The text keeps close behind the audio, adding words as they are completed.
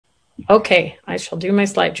Okay, I shall do my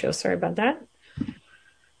slideshow. Sorry about that.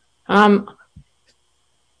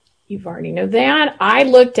 You've already know that. I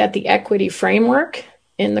looked at the equity framework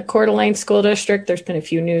in the Coeur d'Alene School District. There's been a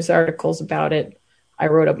few news articles about it. I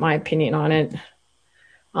wrote up my opinion on it.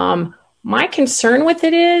 My concern with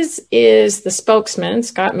it is the spokesman,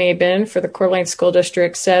 Scott Mabin, for the Coeur d'Alene School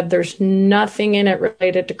District said there's nothing in it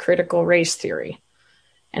related to critical race theory.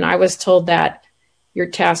 And I was told that your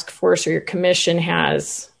task force or your commission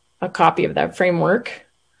has a copy of that framework.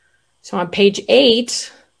 So on page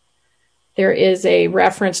 8, there is a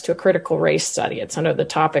reference to a critical race study. It's under the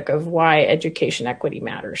topic of why education equity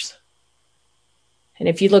matters. And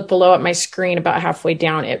if you look below at my screen, about halfway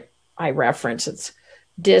down, I reference it's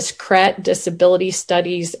DISCRET, Disability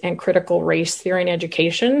Studies and Critical Race Theory in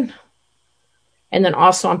Education. And then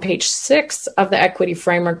also on page 6 of the equity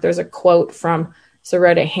framework, there's a quote from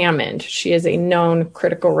Zaretta Hammond. She is a known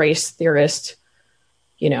critical race theorist,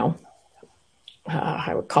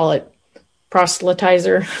 I would call it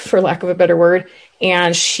proselytizer, for lack of a better word.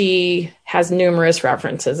 And she has numerous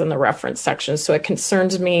references in the reference section. So it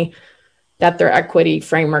concerns me that their equity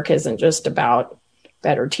framework isn't just about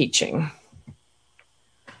better teaching.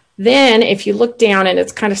 Then if you look down, and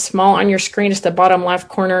it's kind of small on your screen, it's the bottom left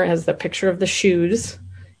corner has the picture of the shoes.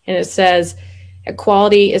 And it says,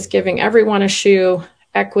 equality is giving everyone a shoe.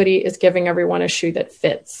 Equity is giving everyone a shoe that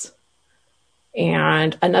fits.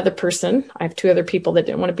 And another person, I have 2 other people that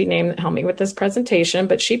didn't want to be named that helped me with this presentation,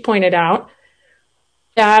 but she pointed out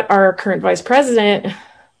that our current vice president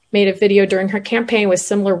made a video during her campaign with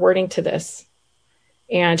similar wording to this.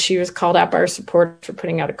 And she was called out by her supporters for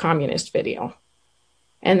putting out a communist video.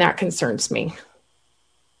 And that concerns me.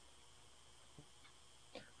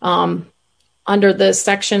 Under this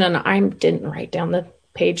section, and I didn't write down the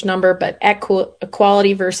page number, but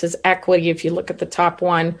equality versus equity, if you look at the top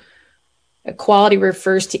one, equality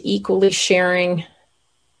refers to equally sharing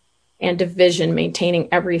and division, maintaining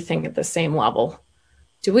everything at the same level.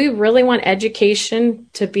 Do we really want education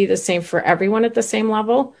to be the same for everyone at the same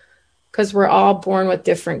level? Because we're all born with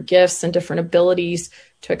different gifts and different abilities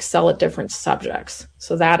to excel at different subjects.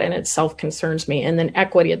 So that in itself concerns me. And then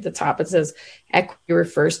equity at the top, it says equity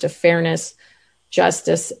refers to fairness,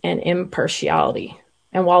 justice, and impartiality.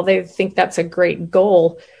 And while they think that's a great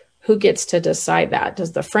goal, who gets to decide that?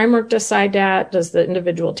 Does the framework decide that? Does the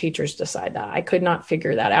individual teachers decide that? I could not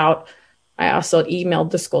figure that out. I also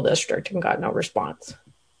emailed the school district and got no response.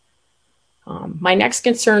 My next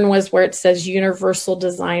concern was where it says universal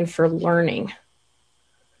design for learning.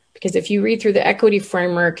 Because if you read through the equity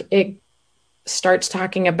framework, it starts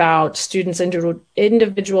talking about students'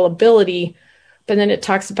 individual ability, but then it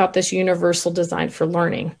talks about this universal design for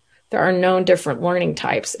learning. There are known different learning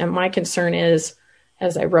types. And my concern is,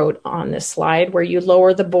 as I wrote on this slide, where you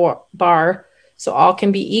lower the bar so all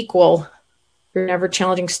can be equal, you're never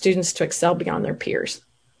challenging students to excel beyond their peers.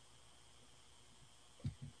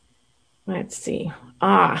 Let's see.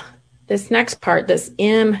 This next part, this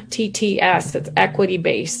MTTS, it's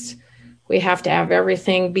equity-based. We have to have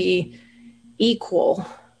everything be equal.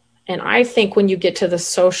 And I think when you get to the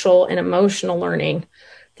social and emotional learning,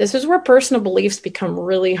 this is where personal beliefs become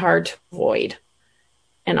really hard to avoid.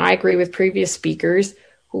 And I agree with previous speakers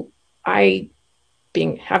who having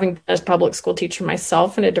been a public school teacher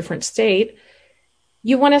myself in a different state,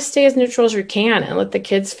 you want to stay as neutral as you can and let the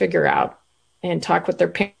kids figure out and talk with their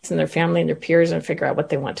parents and their family and their peers and figure out what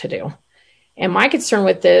they want to do. And my concern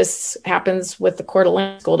with this happens with the Coeur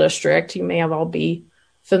d'Alene School District. You may have all be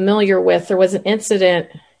familiar with, there was an incident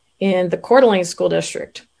in the Coeur d'Alene School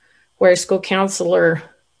District where a school counselor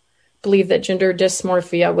believed that gender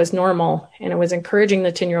dysmorphia was normal, and it was encouraging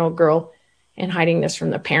the 10-year-old girl and hiding this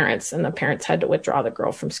from the parents, and the parents had to withdraw the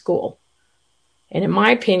girl from school. And in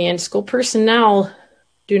my opinion, school personnel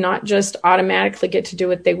do not just automatically get to do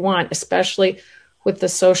what they want, especially with the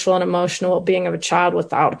social and emotional well-being of a child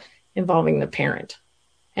without involving the parent.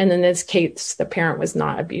 And in this case, the parent was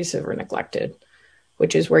not abusive or neglected,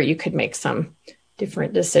 which is where you could make some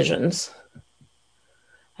different decisions.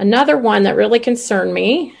 Another one that really concerned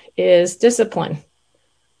me is discipline.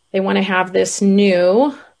 They want to have this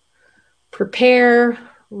new prepare,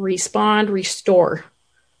 respond, restore.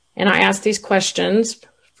 And I asked these questions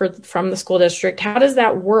from the school district. How does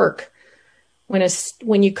that work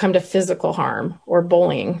when you come to physical harm or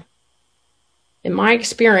bullying? In my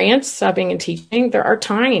experience, being in teaching, there are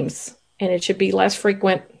times, and it should be less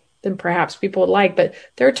frequent than perhaps people would like, but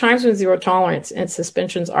there are times when zero tolerance and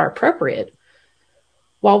suspensions are appropriate.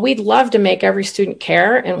 While we'd love to make every student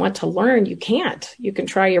care and want to learn, you can't. You can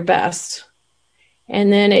try your best.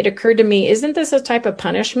 And then it occurred to me, isn't this a type of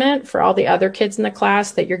punishment for all the other kids in the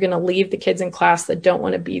class, that you're going to leave the kids in class that don't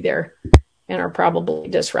want to be there and are probably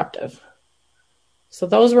disruptive? So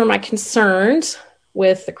those were my concerns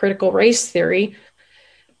with the critical race theory.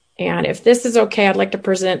 And if this is okay, I'd like to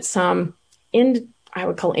present some, I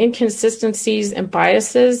would call inconsistencies and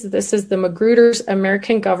biases. This is the Magruder's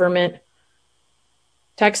American Government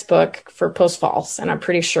textbook for post-false, and I'm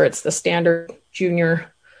pretty sure it's the standard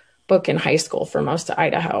junior book in high school for most of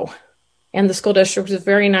Idaho. And the school district was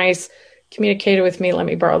very nice, communicated with me, let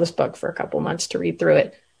me borrow this book for a couple months to read through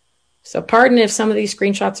it. So pardon if some of these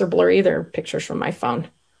screenshots are blurry, they're pictures from my phone.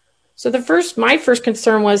 So my first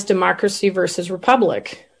concern was democracy versus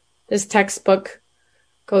republic. This textbook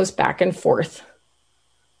goes back and forth.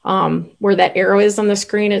 Where that arrow is on the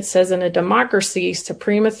screen, it says, in a democracy,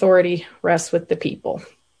 supreme authority rests with the people.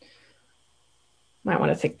 Might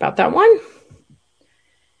want to think about that one.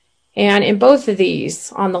 And in both of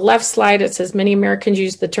these, on the left slide, it says many Americans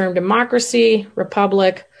use the term democracy,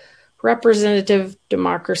 republic, representative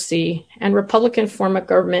democracy, and Republican form of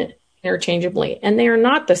government interchangeably. And they are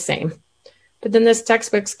not the same. But then this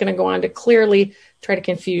textbook's going to go on to clearly try to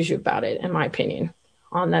confuse you about it, in my opinion.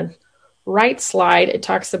 On the right slide, it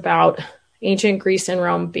talks about ancient Greece and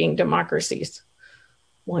Rome being democracies.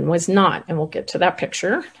 One was not, and we'll get to that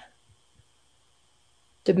picture.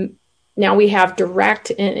 Now we have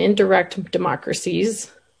direct and indirect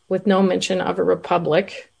democracies with no mention of a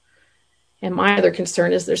republic. And my other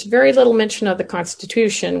concern is there's very little mention of the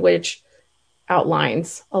Constitution, which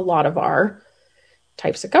outlines a lot of our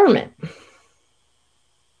types of government.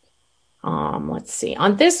 Let's see.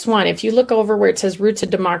 On this one, if you look over where it says roots of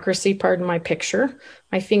democracy, pardon my picture,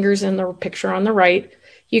 my finger's in the picture on the right,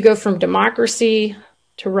 you go from democracy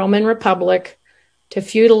to Roman Republic to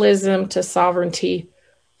feudalism to sovereignty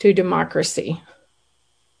to democracy.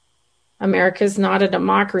 America is not a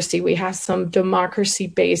democracy. We have some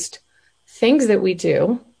democracy-based things that we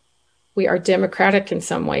do. We are democratic in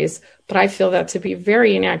some ways, but I feel that to be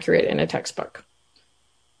very inaccurate in a textbook.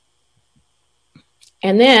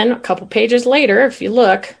 And then a couple pages later, if you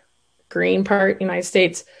look, green part, United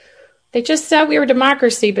States, they just said we were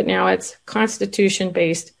democracy, but now it's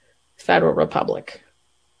constitution-based federal republic.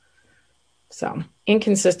 So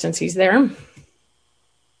inconsistencies there.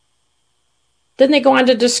 Then they go on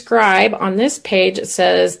to describe, on this page, it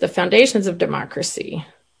says the foundations of democracy.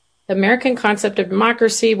 The American concept of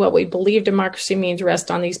democracy, what we believe democracy means, rest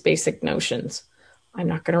on these basic notions. I'm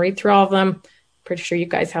not going to read through all of them. Pretty sure you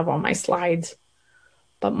guys have all my slides.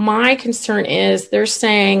 But my concern is they're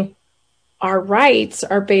saying our rights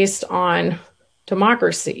are based on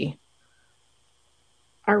democracy.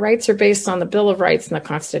 Our rights are based on the Bill of Rights and the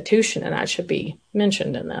Constitution, and that should be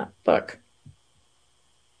mentioned in that book.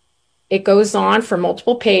 It goes on for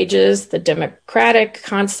multiple pages. The democratic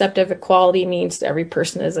concept of equality means that every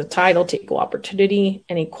person is entitled to equal opportunity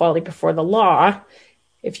and equality before the law.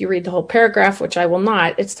 If you read the whole paragraph, which I will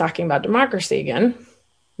not, it's talking about democracy again.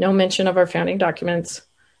 No mention of our founding documents.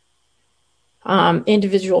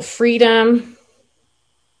 Individual freedom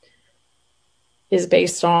is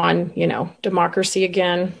based on, democracy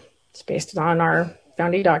again. It's based on our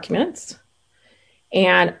founding documents.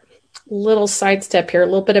 And little sidestep here, a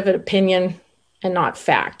little bit of an opinion and not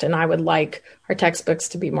fact. And I would like our textbooks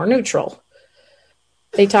to be more neutral.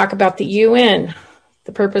 They talk about the UN.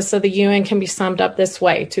 The purpose of the UN can be summed up this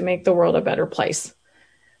way: to make the world a better place.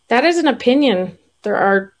 That is an opinion. There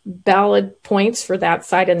are valid points for that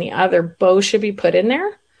side and the other. Both should be put in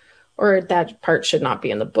there, or that part should not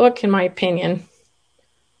be in the book, in my opinion.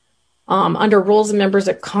 Under rules of members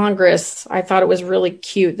of Congress, I thought it was really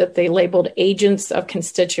cute that they labeled agents of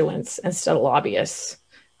constituents instead of lobbyists.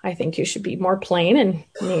 I think you should be more plain and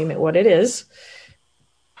name it what it is.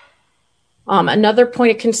 Another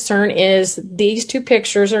point of concern is these two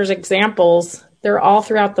pictures are examples. They're all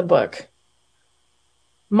throughout the book.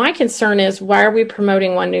 My concern is, why are we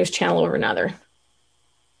promoting one news channel over another?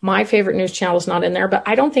 My favorite news channel is not in there, but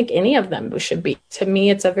I don't think any of them should be. To me,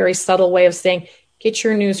 it's a very subtle way of saying, get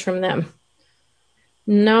your news from them.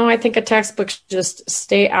 No, I think a textbook should just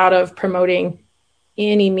stay out of promoting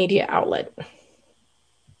any media outlet.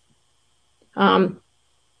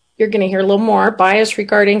 You're going to hear a little more bias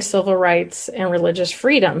regarding civil rights and religious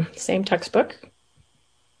freedom. Same textbook.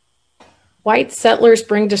 White settlers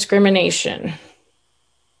bring discrimination.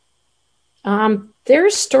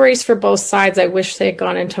 There's stories for both sides. I wish they had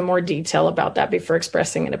gone into more detail about that before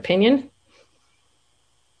expressing an opinion.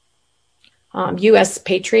 U.S.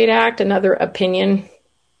 Patriot Act, another opinion.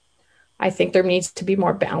 I think there needs to be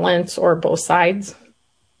more balance, or both sides.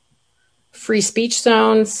 Free speech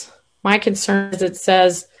zones. My concern is it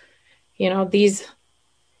says, these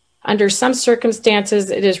Under some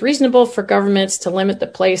circumstances, it is reasonable for governments to limit the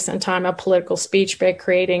place and time of political speech by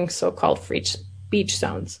creating so-called free speech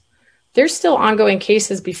zones. There's still ongoing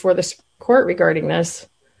cases before the Supreme Court regarding this.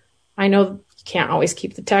 I know you can't always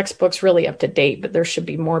keep the textbooks really up to date, but there should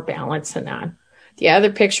be more balance in that. The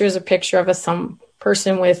other picture is a picture of some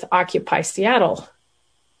person with Occupy Seattle.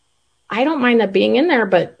 I don't mind that being in there,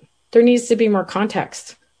 but there needs to be more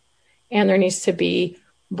context, and there needs to be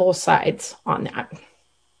both sides on that.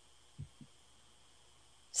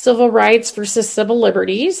 Civil rights versus civil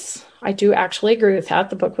liberties. I do actually agree with that.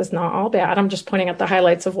 The book was not all bad. I'm just pointing out the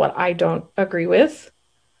highlights of what I don't agree with.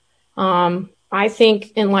 I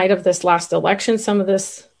think in light of this last election, some of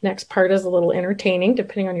this next part is a little entertaining,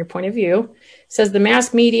 depending on your point of view. It says the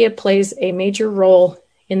mass media plays a major role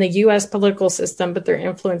in the U.S. political system, but their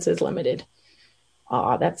influence is limited.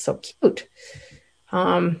 Aw, that's so cute.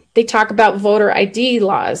 They talk about voter ID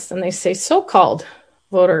laws, and they say so-called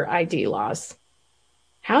voter ID laws.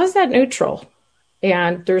 How is that neutral?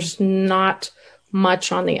 And there's not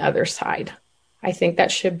much on the other side. I think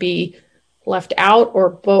that should be left out, or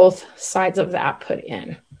both sides of that put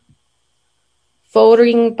in.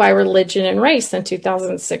 Voting by religion and race in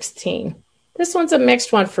 2016. This one's a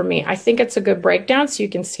mixed one for me. I think it's a good breakdown so you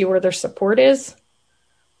can see where their support is,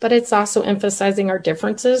 but it's also emphasizing our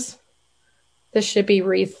differences. This should be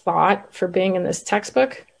rethought for being in this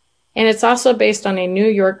textbook. And it's also based on a New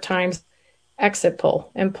York Times exit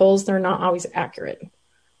poll, and polls, they're not always accurate.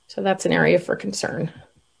 So that's an area for concern.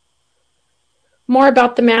 More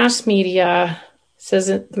about the mass media. It says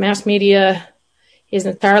that the mass media is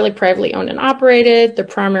entirely privately owned and operated. The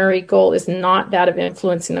primary goal is not that of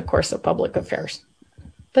influencing the course of public affairs.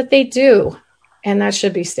 But they do, and that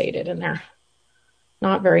should be stated in there.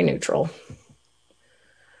 Not very neutral.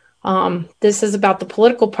 This is about the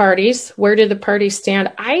political parties. Where do the parties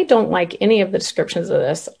stand? I don't like any of the descriptions of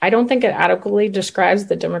this. I don't think it adequately describes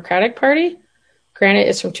the Democratic Party. Granted,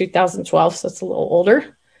 it's from 2012, so it's a little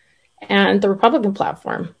older. And the Republican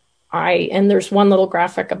platform. And there's one little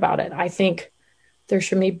graphic about it. I think there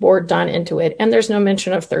should be more done into it. And there's no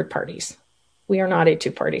mention of third parties. We are not a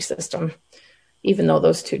two-party system, even though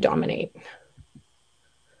those two dominate.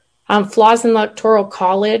 Flaws in the Electoral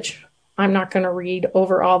College. I'm not going to read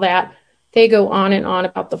over all that. They go on and on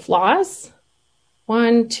about the flaws.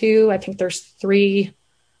 1, 2, I think there's 3,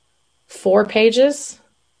 4 pages.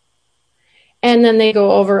 And then they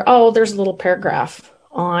go over, there's a little paragraph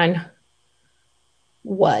on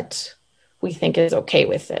what we think is okay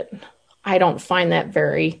with it. I don't find that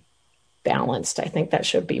very balanced. I think that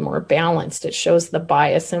should be more balanced. It shows the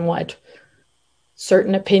bias in what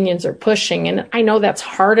certain opinions are pushing. And I know that's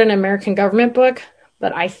hard in an American government book,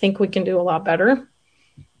 but I think we can do a lot better.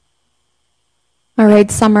 All right,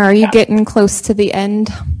 Summer, are you getting close to the end?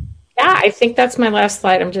 Yeah, I think that's my last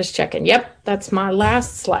slide. I'm just checking. Yep, that's my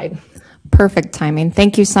last slide. Perfect timing.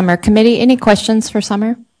 Thank you, Summer. Committee, any questions for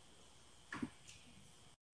Summer?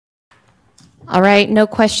 All right, no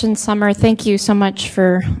questions, Summer. Thank you so much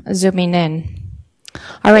for zooming in.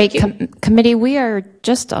 All right, committee, we are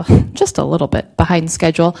just a little bit behind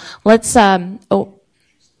schedule. Let's, Summer,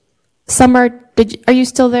 are you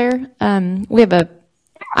still there?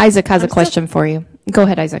 Isaac has a question for you. Go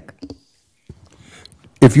ahead, Isaac.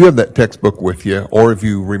 If you have that textbook with you, or if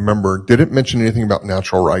you remember, did it mention anything about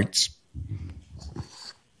natural rights?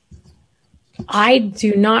 I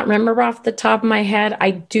do not remember off the top of my head.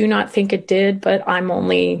 I do not think it did, but I'm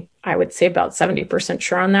only, I would say, about 70%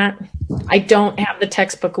 sure on that. I don't have the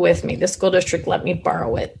textbook with me. The school district let me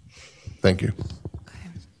borrow it. Thank you. Okay.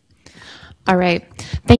 All right. Thank